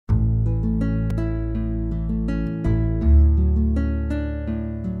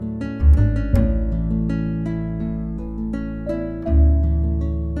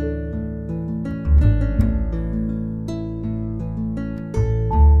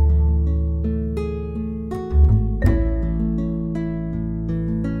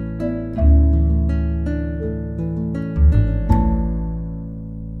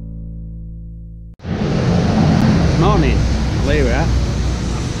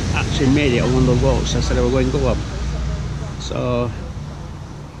actually made it on one of the walks. I said I was going to go up. So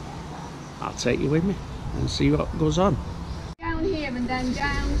I'll take you with me and see what goes on. Down here and then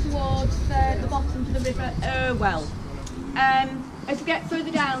down towards the bottom to the river Irwell. As you get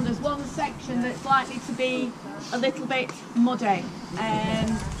further down, there's one section that's likely to be a little bit muddy.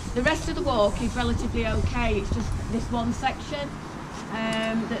 The rest of the walk is relatively okay. It's just this one section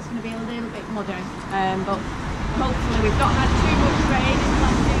that's going to be a little bit muddy. But hopefully we've not had too much rain in the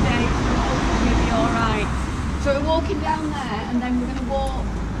last 2 days, so hopefully we'll be alright. So we're walking down there and then we're going to walk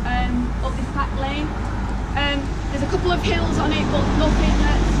up this back lane. There's a couple of hills on it, but nothing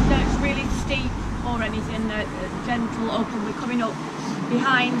that's really steep or anything, gentle up, and we're coming up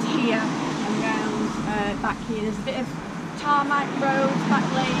behind here and round back here. There's a bit of tarmac roads, back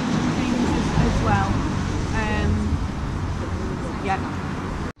lanes and things as well. Yeah.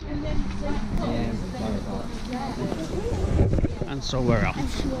 And so we're off.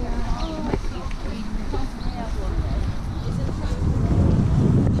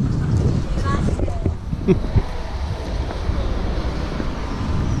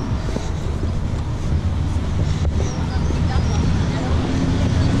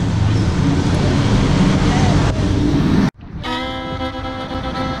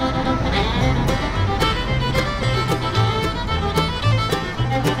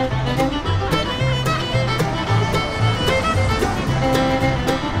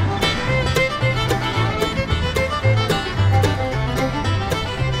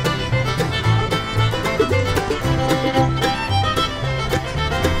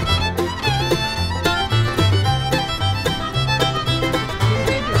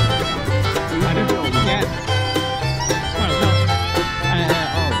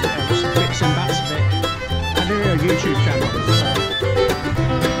 YouTube channel.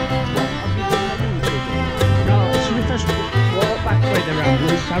 No, so we first walked back with the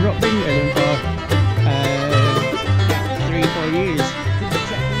Ramblers. I've not been with them for 3-4 years.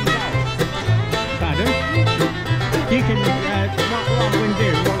 Pardon? You can, what I'm going to do,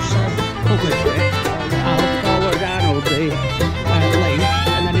 once I've published it, I'll forward Arnold the link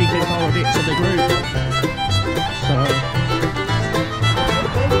and then he can forward it to the group. So.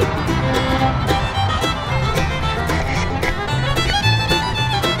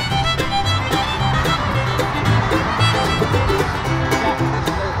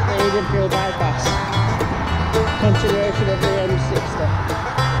 Edenfield bypass, continuation of the M60.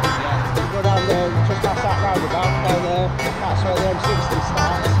 Go down there, just past that roundabout, down there, that's where the M60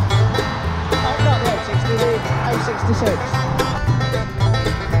 starts. Not the M60, the M66.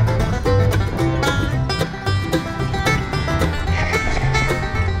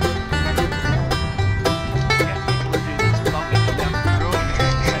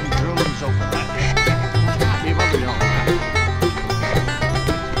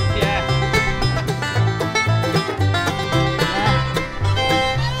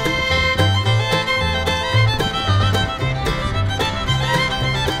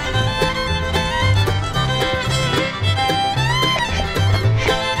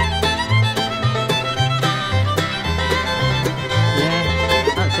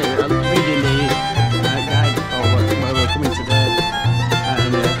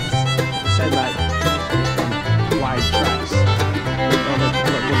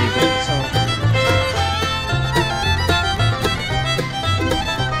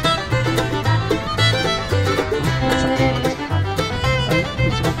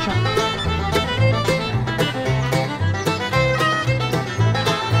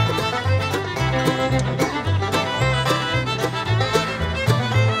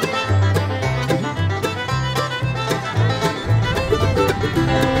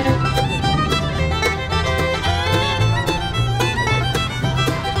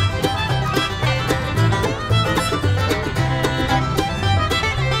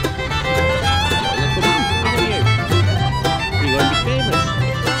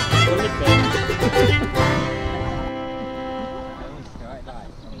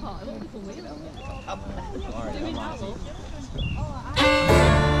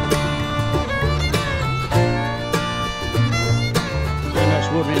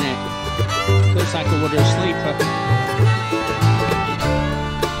 Wood in it. Looks like a wooden sleeper.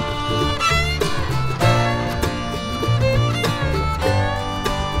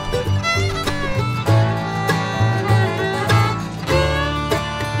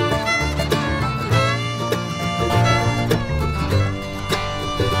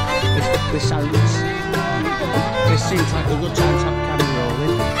 This seems like a good time to have camera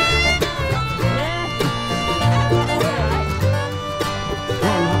rolling.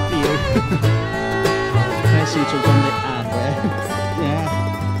 They seem to have done it hard there. Yeah.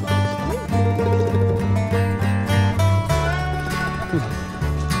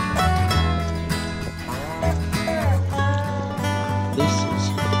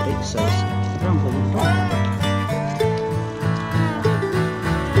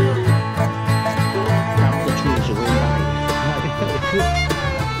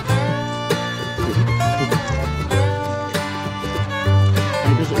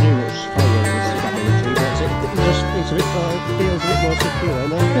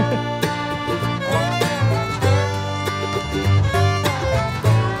 I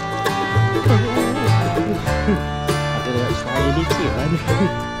don't know what's why you need to then.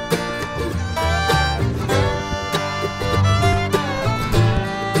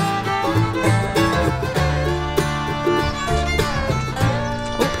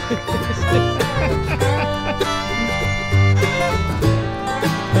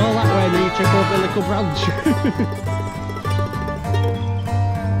 All that way and then you trip over a little branch.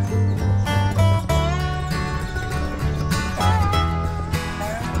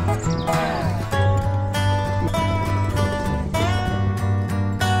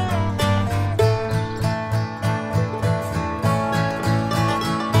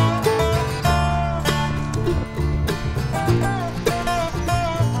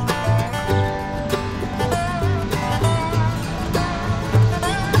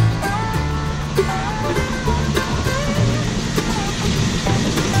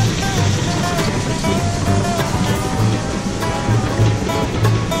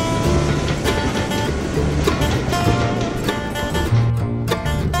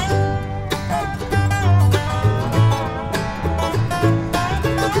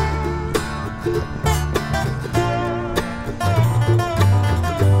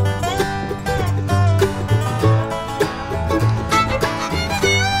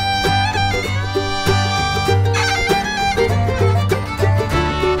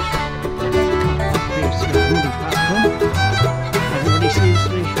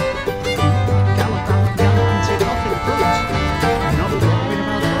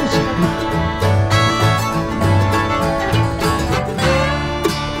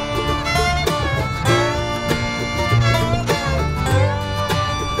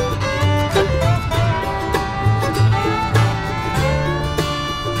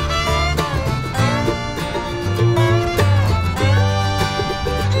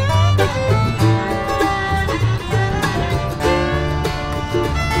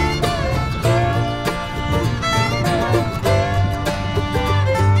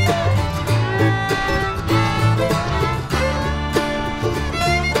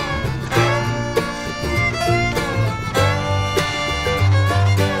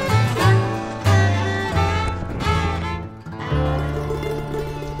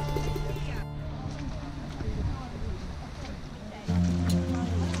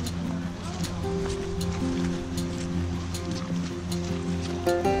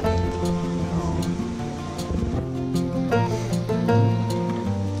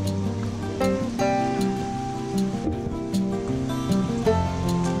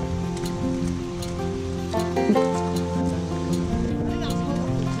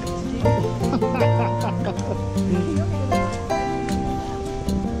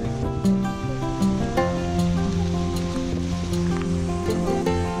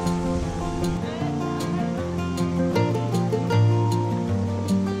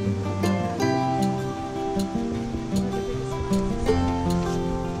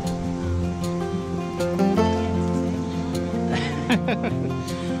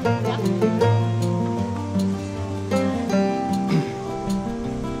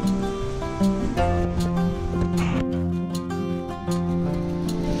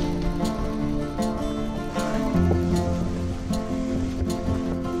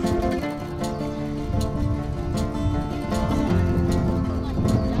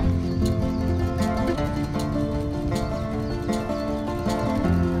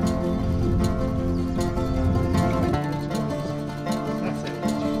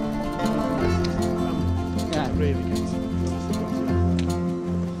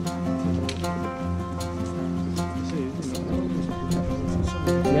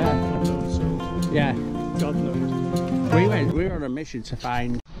 Yeah. God knows. We were on a mission to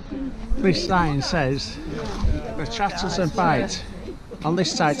find. This sign says the Chattels and Fight. On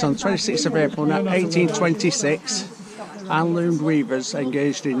this site on 26th of April 1826, hand-loomed weavers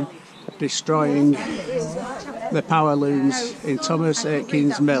engaged in destroying the power looms in Thomas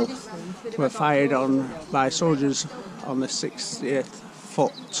Aitken's mill were fired on by soldiers on the 60th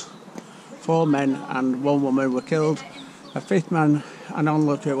foot. 4 men and 1 woman were killed. A 5th man, an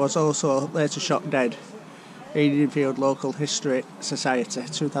onlooker, was also later shot dead. Edenfield Local History Society,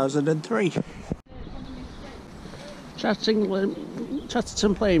 2003.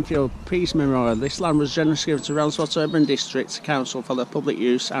 Chatterton Plainfield Peace Memorial. This land was generously given to Ransford Urban District Council for the public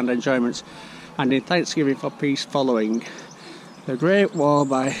use and enjoyment, and in thanksgiving for peace following the Great War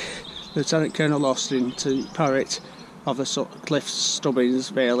by Lieutenant Colonel Austin to Parrott of the Cliff Stubbins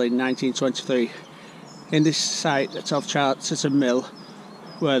Vale in 1923. In this site of Chatterton Mill,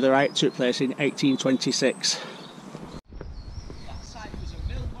 where the riot took place in 1826. That site was a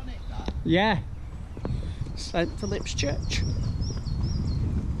mill Yeah. St Philip's Church.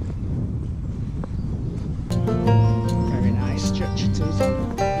 Very nice church it is.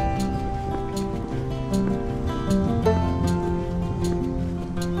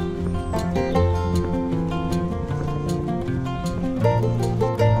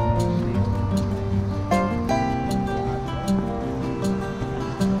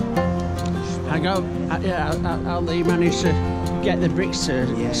 How they managed to get the bricks to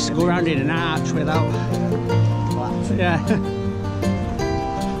go around in an arch without... Yeah.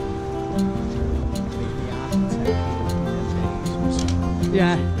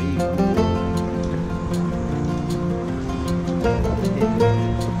 Yeah.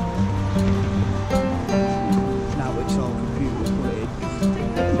 Now it's all computer put in.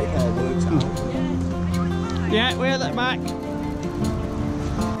 It all works out. Yeah, we're at the back.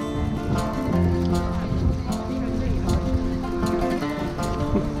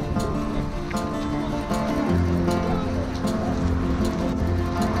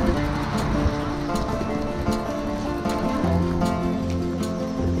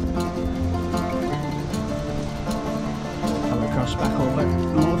 Back over the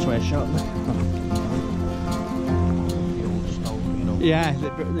motorway shortly. The old stone, you know. Yeah,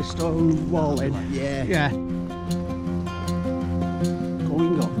 the stone walling. Yeah. Yeah.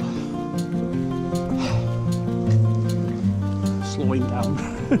 Going up. Slowing down.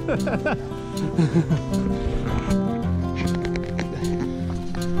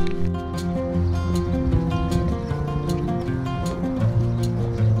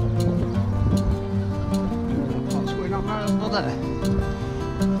 There.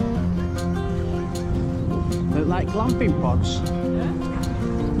 They're like glamping pods.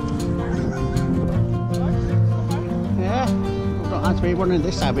 Yeah, I don't have to be one of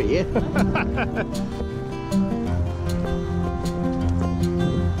this habit here.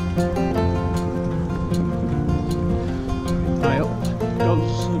 Right up,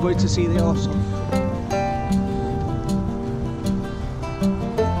 John's going to see the horse off.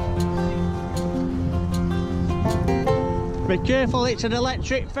 Be careful, it's an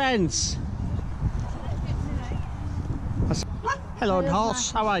electric fence. Hello,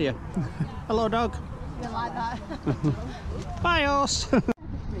 horse, how are you? Hello, dog. You like that? Bye, horse.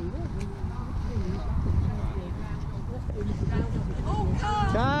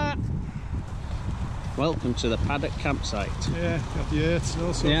 Car. Welcome to the paddock campsite. Yeah, got the yurts and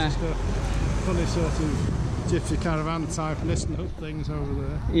all sorts of stuff. Funny sort of gypsy caravan type nesting hut things over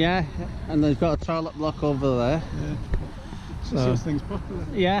there. Yeah, and they've got a toilet block over there. Yeah. So things popular.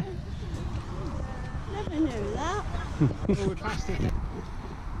 Yeah. Never knew that. Oh, we passed it.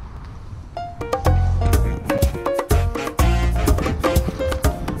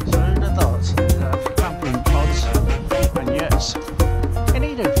 So who'd have thought? Camping pods and yurts in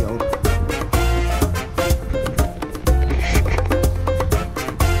Edenfield.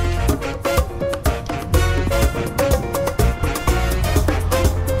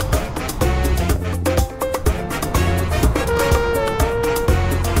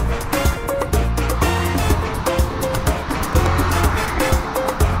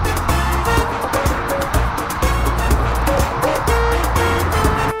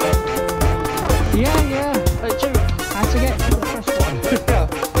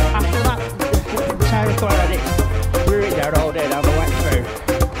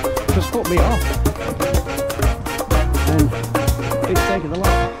 Me off, and it's taken a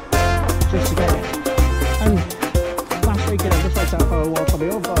lot just to get it. And last weekend I just went out for a walk on my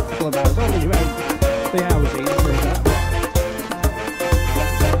own for a couple of hours, only around the houses and that.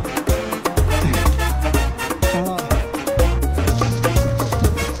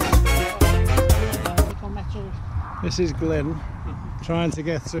 This is Glenn trying to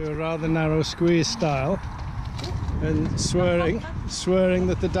get through a rather narrow squeeze style and swearing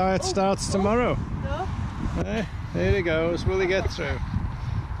that the diet starts tomorrow. Here he goes. Will he get through?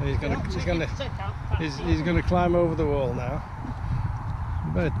 He's gonna climb over the wall now.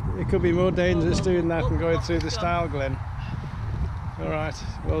 But it could be more dangerous doing that than going through the stile, Glenn. All right,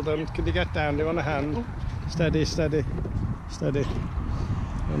 well done. Can you get down? Do you want a hand? Steady, steady, steady.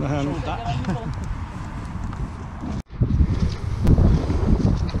 On the hand.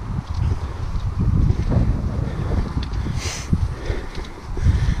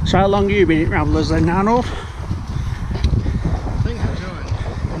 So how long have you been at Ramblers then, Arnold? I think I joined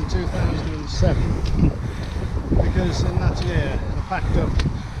in 2007 because in that year I packed up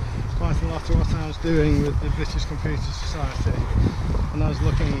quite a lot of what I was doing with the British Computer Society, and I was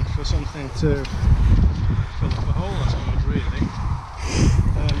looking for something to fill up a hole, I suppose, really.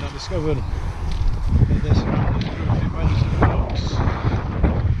 And I discovered that this group, it went to the books.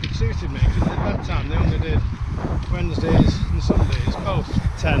 It suited me because at that time they only did Wednesdays and Sundays, both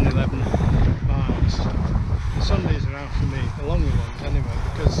 10, 11 miles. The Sundays are out for me, the longer ones anyway,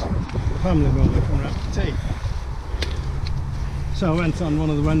 because the family normally come round for tea. So I went on one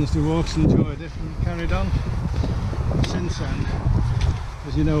of the Wednesday walks and enjoyed it and carried on. Since then,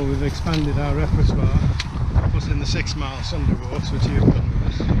 as you know, we've expanded our repertoire, plus in the 6 mile Sunday walks which you've done with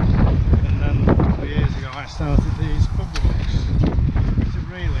us, and then a couple of years ago I started these pub walks, which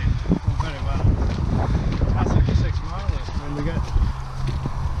have really done very well. That's like the 6 milers, when we get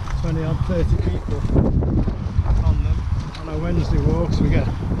 20 odd 30 people on them. On our Wednesday walks we get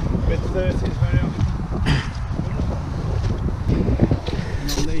mid-30s very often.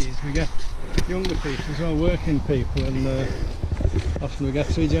 And on these we get younger people as well, working people, and often we get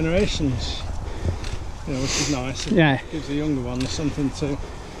 3 generations, you know, which is nice. It gives the younger ones something to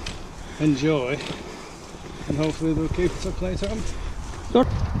enjoy, and hopefully they'll keep it up later on. Good.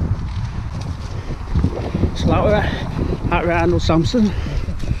 So that we're at Arnold Sampson,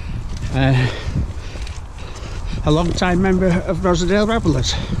 a long time member of Rosedale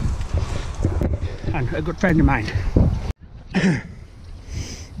Revellers and a good friend of mine.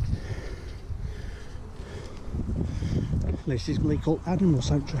 This is Bleakholt Animal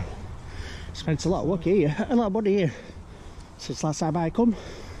Sanctuary. Spent a lot of work here, a lot of money here since last time I come.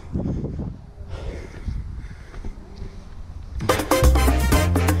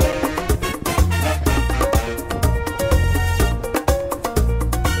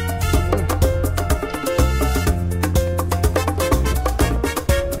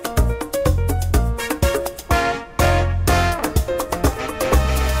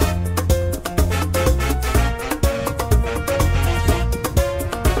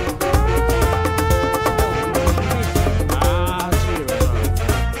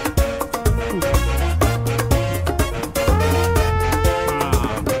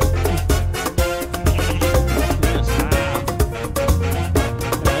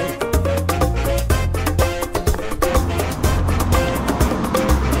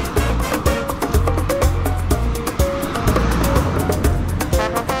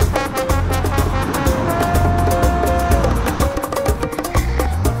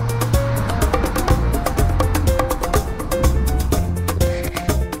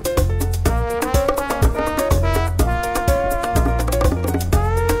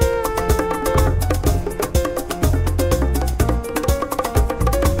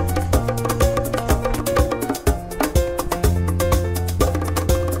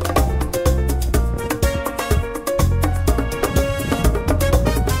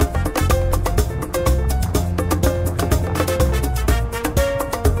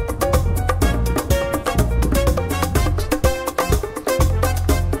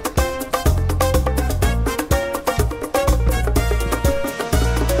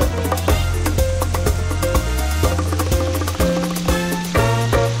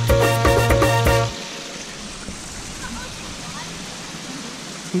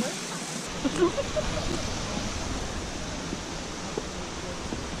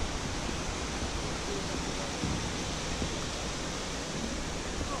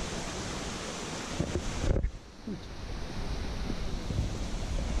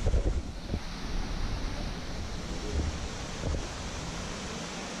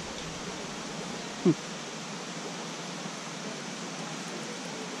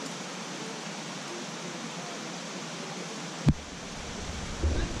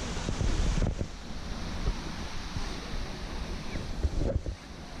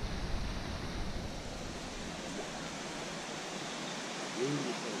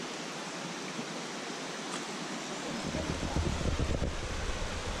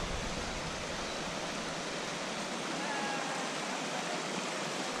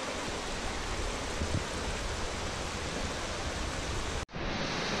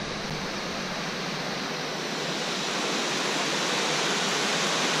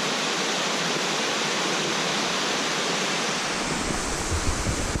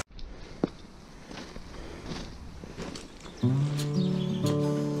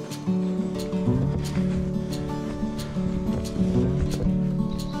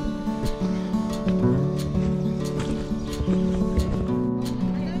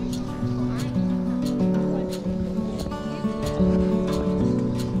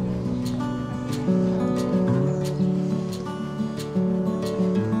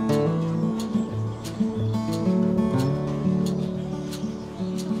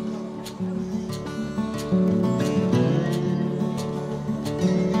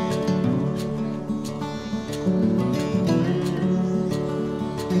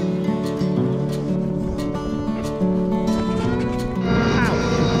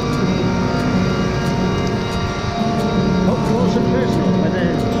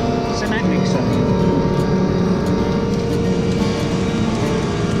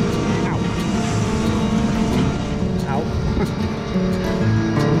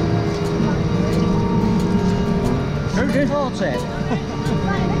 40.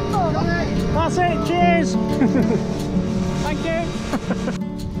 That's it, cheers! Thank you!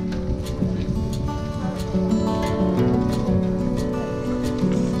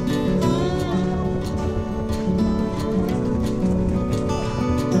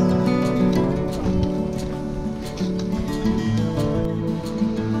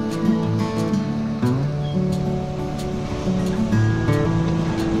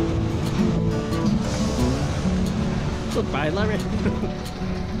 Goodbye, Larry.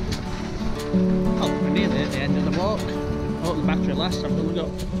 Oh, we're nearly at the end of the walk. I hope the battery lasts. I've only got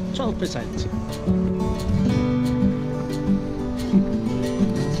 12%.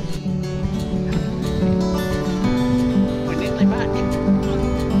 We're nearly back.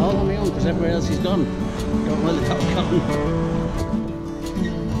 All on my own because everywhere else is gone. Don't know where they've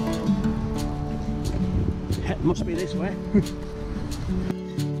gone. It must be this way.